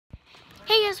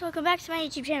Hey guys, welcome back to my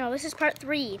YouTube channel. This is part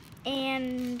 3,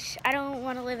 and I don't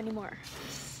want to live anymore.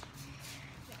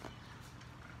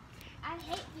 I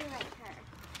hate you like her.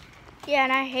 Yeah,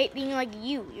 and I hate being like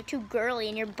you. You're too girly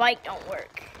and your bike don't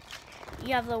work.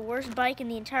 You have the worst bike in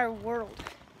the entire world.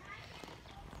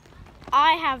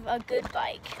 I have a good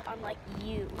bike, unlike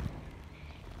you.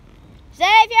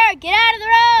 Xavier, get out of the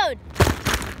road!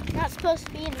 You're not supposed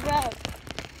to be in the road.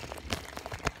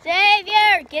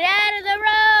 Xavier, get out of the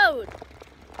road!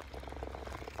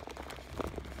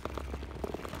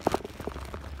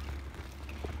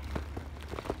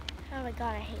 Oh my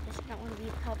god, I hate this. I don't want to be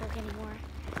in public anymore.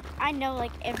 I know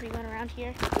like everyone around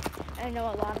here. I know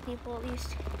a lot of people at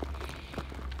least.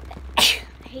 I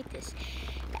hate this.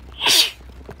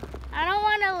 I don't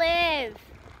want to live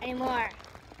anymore.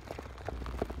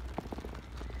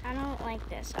 I don't like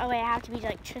this. Oh wait, I have to be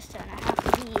like Tristan. I have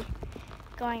to be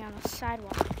going on the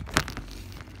sidewalk.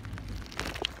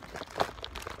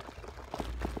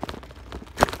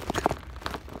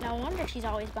 No wonder she's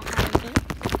always behind me.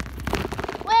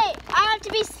 Wait, I have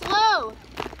to be slow.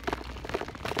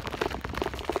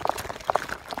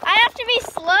 I have to be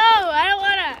slow. I don't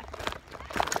wanna.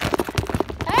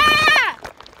 Ah!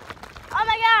 Oh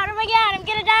my god, I'm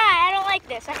gonna die. I don't like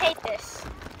this. I hate this.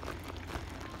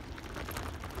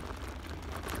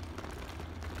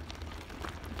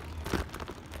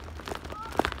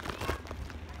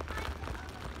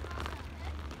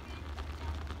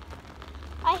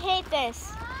 I hate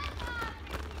this.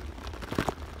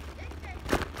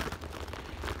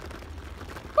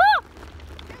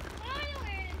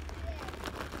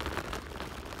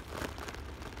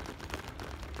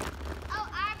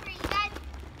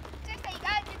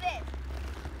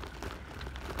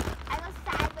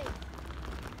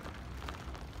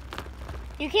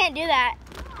 You can't do that.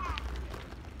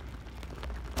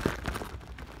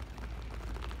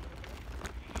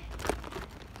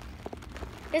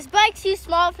 This bike's too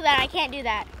small for that. I can't do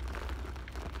that.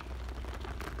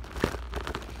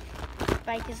 This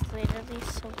bike is literally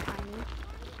so tiny.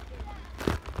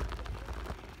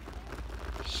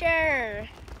 Sure.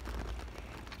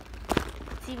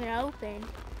 It's even open.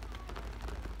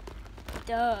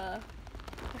 Duh.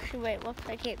 Actually, wait, whoops,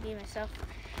 I can't be myself.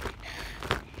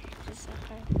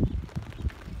 Okay.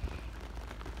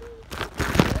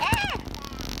 Ah!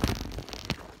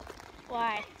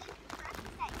 Why?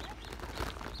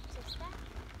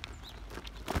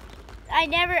 I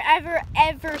never,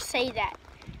 ever say that.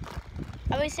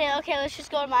 I always say, okay, let's just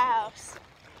go to my house.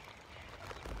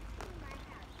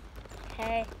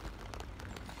 Okay.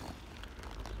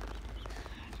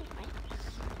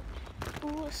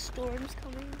 Ooh, a storm's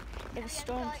coming. Yeah, the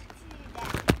storm's...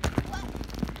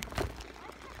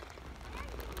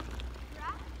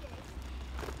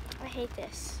 I hate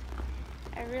this.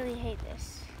 I really hate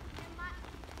this.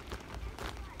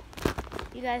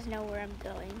 You guys know where I'm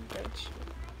going, don't you?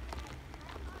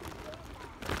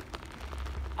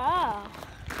 Oh,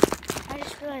 I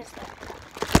just realized that.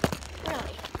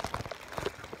 Really?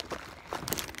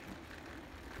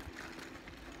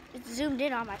 It's zoomed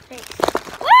in on my face.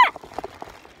 What?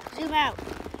 Zoom out.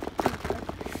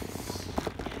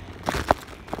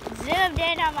 Zoomed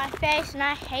in on my face and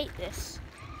I hate this.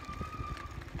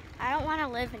 I don't want to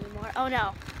live anymore. Oh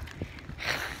no.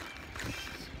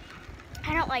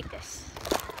 I don't like this.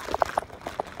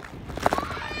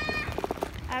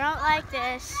 I don't like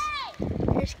this.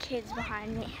 There's kids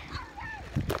behind me.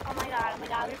 Oh my god,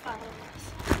 they're following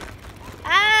us.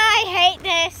 I hate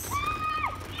this.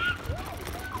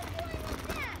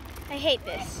 I hate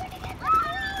this.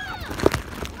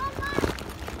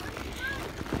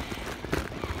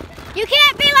 You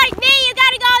can't be like me, you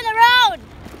gotta go on the road.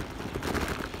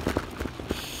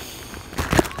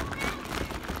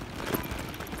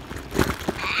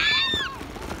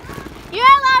 You're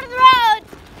out of the road.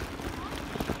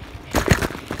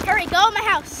 Hurry, go in my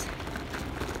house.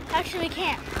 Actually, we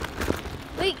can't.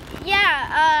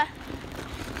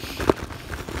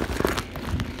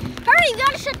 Hurry, we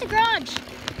gotta shut the garage.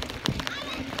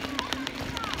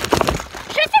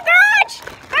 Shut the garage!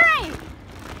 Hurry!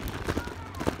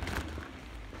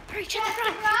 Hurry, shut the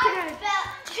garage.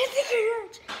 Shut the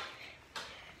garage.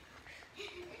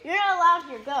 You're not allowed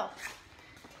here, go.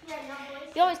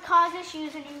 You always cause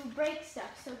issues and you break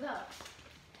stuff, so go.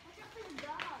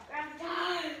 Grab the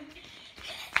dog.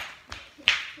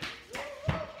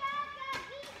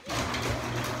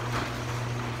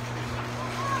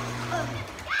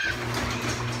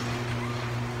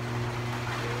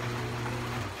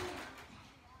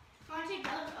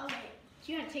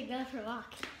 You gotta take Bella for a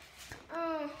walk.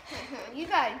 You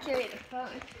gotta carry the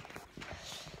phone.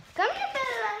 Come here,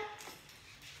 Bella.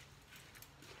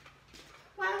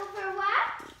 Wanna go for a walk?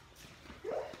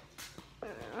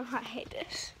 hate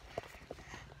this.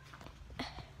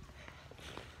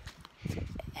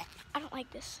 I don't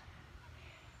like this.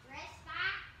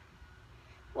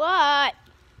 What?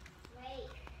 Wait.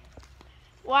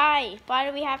 Why? Why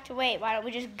do we have to wait? Why don't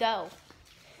we just go?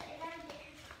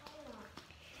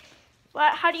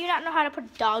 What? How do you not know how to put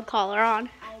a dog collar on?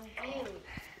 I do.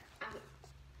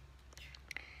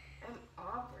 I'm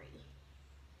Aubrey.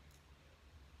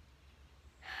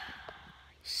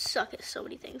 You suck at so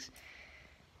many things.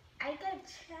 I gotta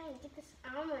try and get this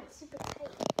arm on super tight.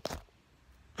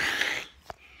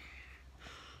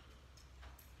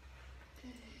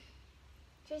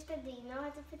 Tristan, do you know how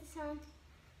to put this on?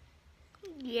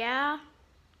 Yeah.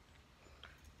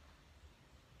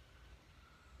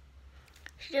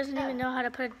 She doesn't even know how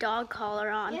to put a dog collar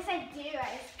on. Yes, I do.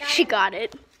 I just She got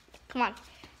it. Come on,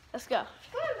 let's go.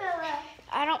 Come on, Bella.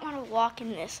 I don't want to walk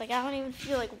in this. Like, I don't even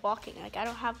feel like walking. Like, I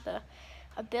don't have the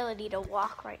ability to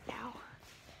walk right now.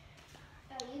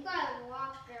 Oh, you gotta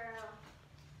walk, girl.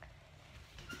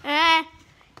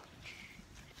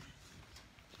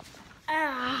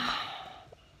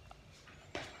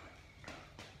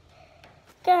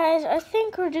 Guys, I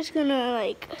think we're just gonna,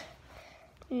 like,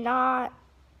 not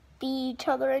be each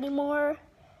other anymore.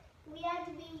 We had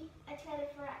to be each other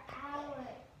for an hour.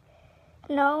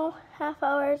 No, half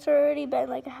hour. It's already been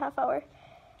like a half hour.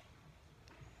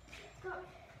 Come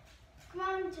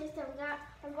on, Tristan.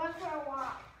 I'm going for a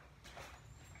walk.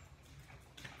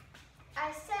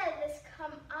 I said, let's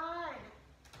come on.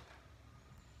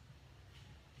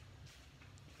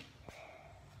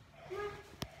 Come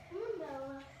on,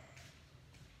 Bella.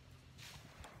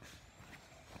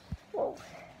 Whoa.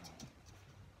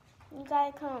 You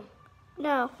gotta come.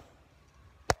 No.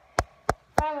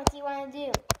 Fine, what do you want to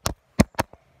do?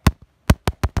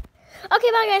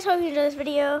 Okay, bye guys. Hope you enjoyed this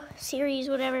video, series,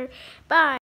 whatever. Bye.